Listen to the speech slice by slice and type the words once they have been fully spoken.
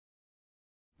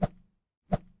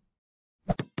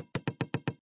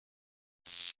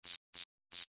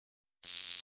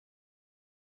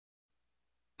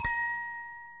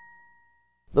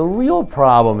The real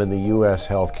problem in the U.S.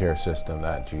 healthcare system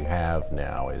that you have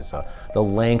now is the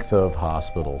length of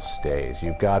hospital stays.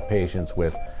 You've got patients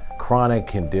with chronic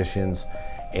conditions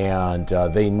and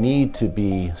they need to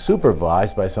be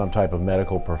supervised by some type of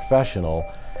medical professional,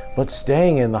 but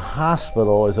staying in the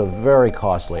hospital is a very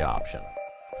costly option.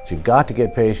 So you've got to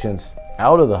get patients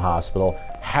out of the hospital.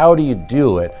 How do you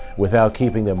do it without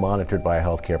keeping them monitored by a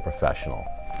healthcare professional?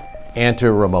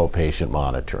 Enter remote patient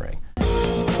monitoring.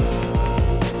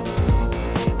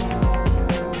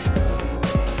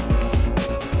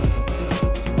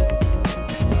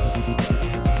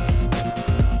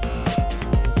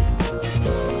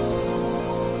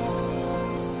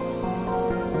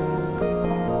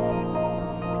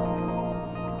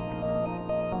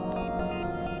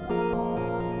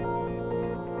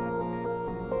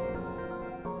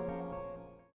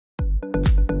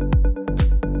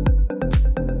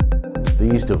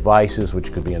 These devices,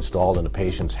 which could be installed in a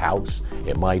patient's house,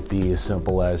 it might be as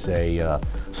simple as a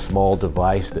small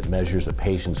device that measures a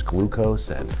patient's glucose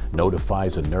and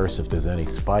notifies a nurse if there's any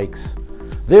spikes.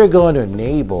 They're going to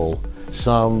enable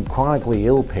some chronically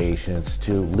ill patients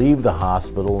to leave the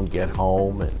hospital and get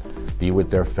home and be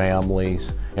with their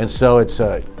families. And so it's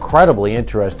an incredibly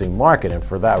interesting market, and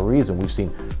for that reason we've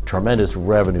seen tremendous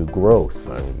revenue growth.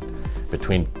 I mean,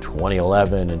 between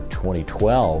 2011 and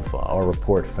 2012, our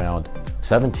report found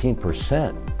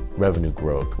 17% revenue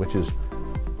growth, which is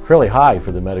fairly high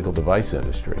for the medical device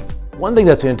industry. One thing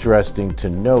that's interesting to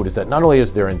note is that not only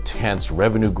is there intense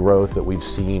revenue growth that we've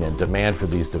seen and demand for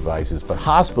these devices, but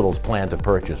hospitals plan to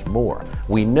purchase more.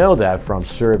 We know that from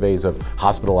surveys of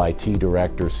hospital IT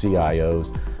directors,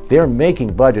 CIOs. They're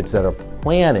making budgets that are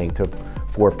planning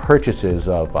for purchases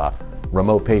of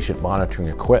remote patient monitoring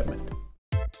equipment.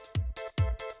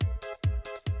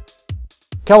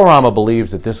 Kalorama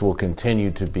believes that this will continue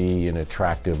to be an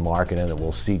attractive market and that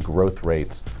we'll see growth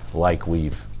rates like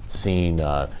we've seen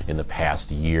in the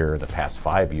past year, the past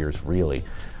 5 years really.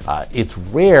 It's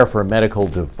rare for medical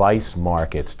device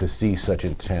markets to see such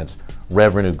intense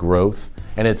revenue growth,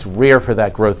 and it's rare for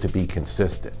that growth to be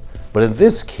consistent. But in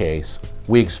this case,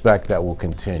 we expect that will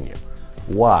continue.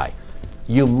 Why?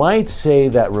 You might say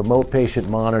that remote patient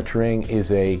monitoring is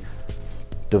a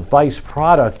device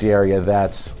product area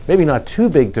that's maybe not too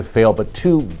big to fail, but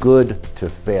too good to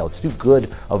fail. It's too good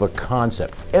of a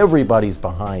concept. Everybody's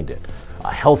behind it.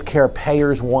 Healthcare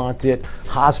payers want it,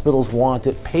 hospitals want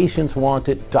it, patients want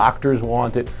it, doctors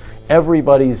want it.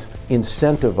 Everybody's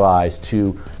incentivized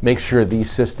to make sure these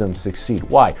systems succeed.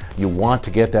 Why? You want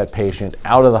to get that patient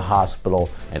out of the hospital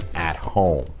and at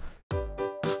home.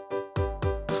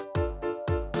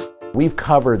 We've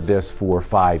covered this for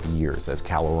 5 years as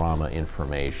Kalorama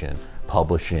Information,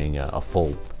 publishing a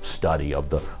full study of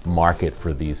the market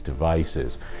for these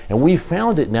devices. And we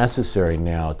found it necessary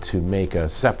now to make a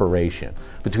separation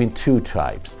between two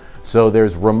types. So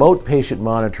there's remote patient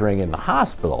monitoring in the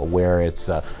hospital, where it's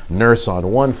a nurse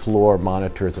on one floor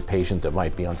monitors a patient that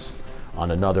might be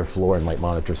on another floor and might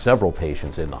monitor several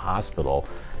patients in the hospital.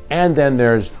 And then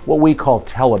there's what we call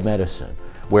telemedicine,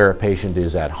 where a patient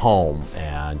is at home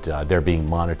and they're being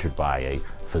monitored by a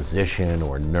physician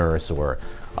or nurse or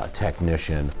a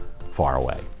technician far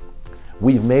away.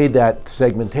 We've made that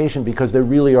segmentation because there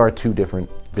really are two different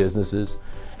businesses,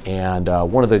 and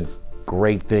one of the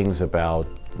great things about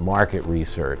market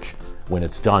research, when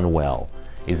it's done well,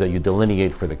 is that you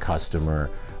delineate for the customer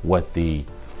what the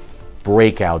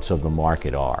breakouts of the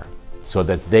market are, so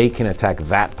that they can attack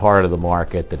that part of the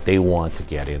market that they want to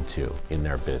get into in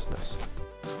their business.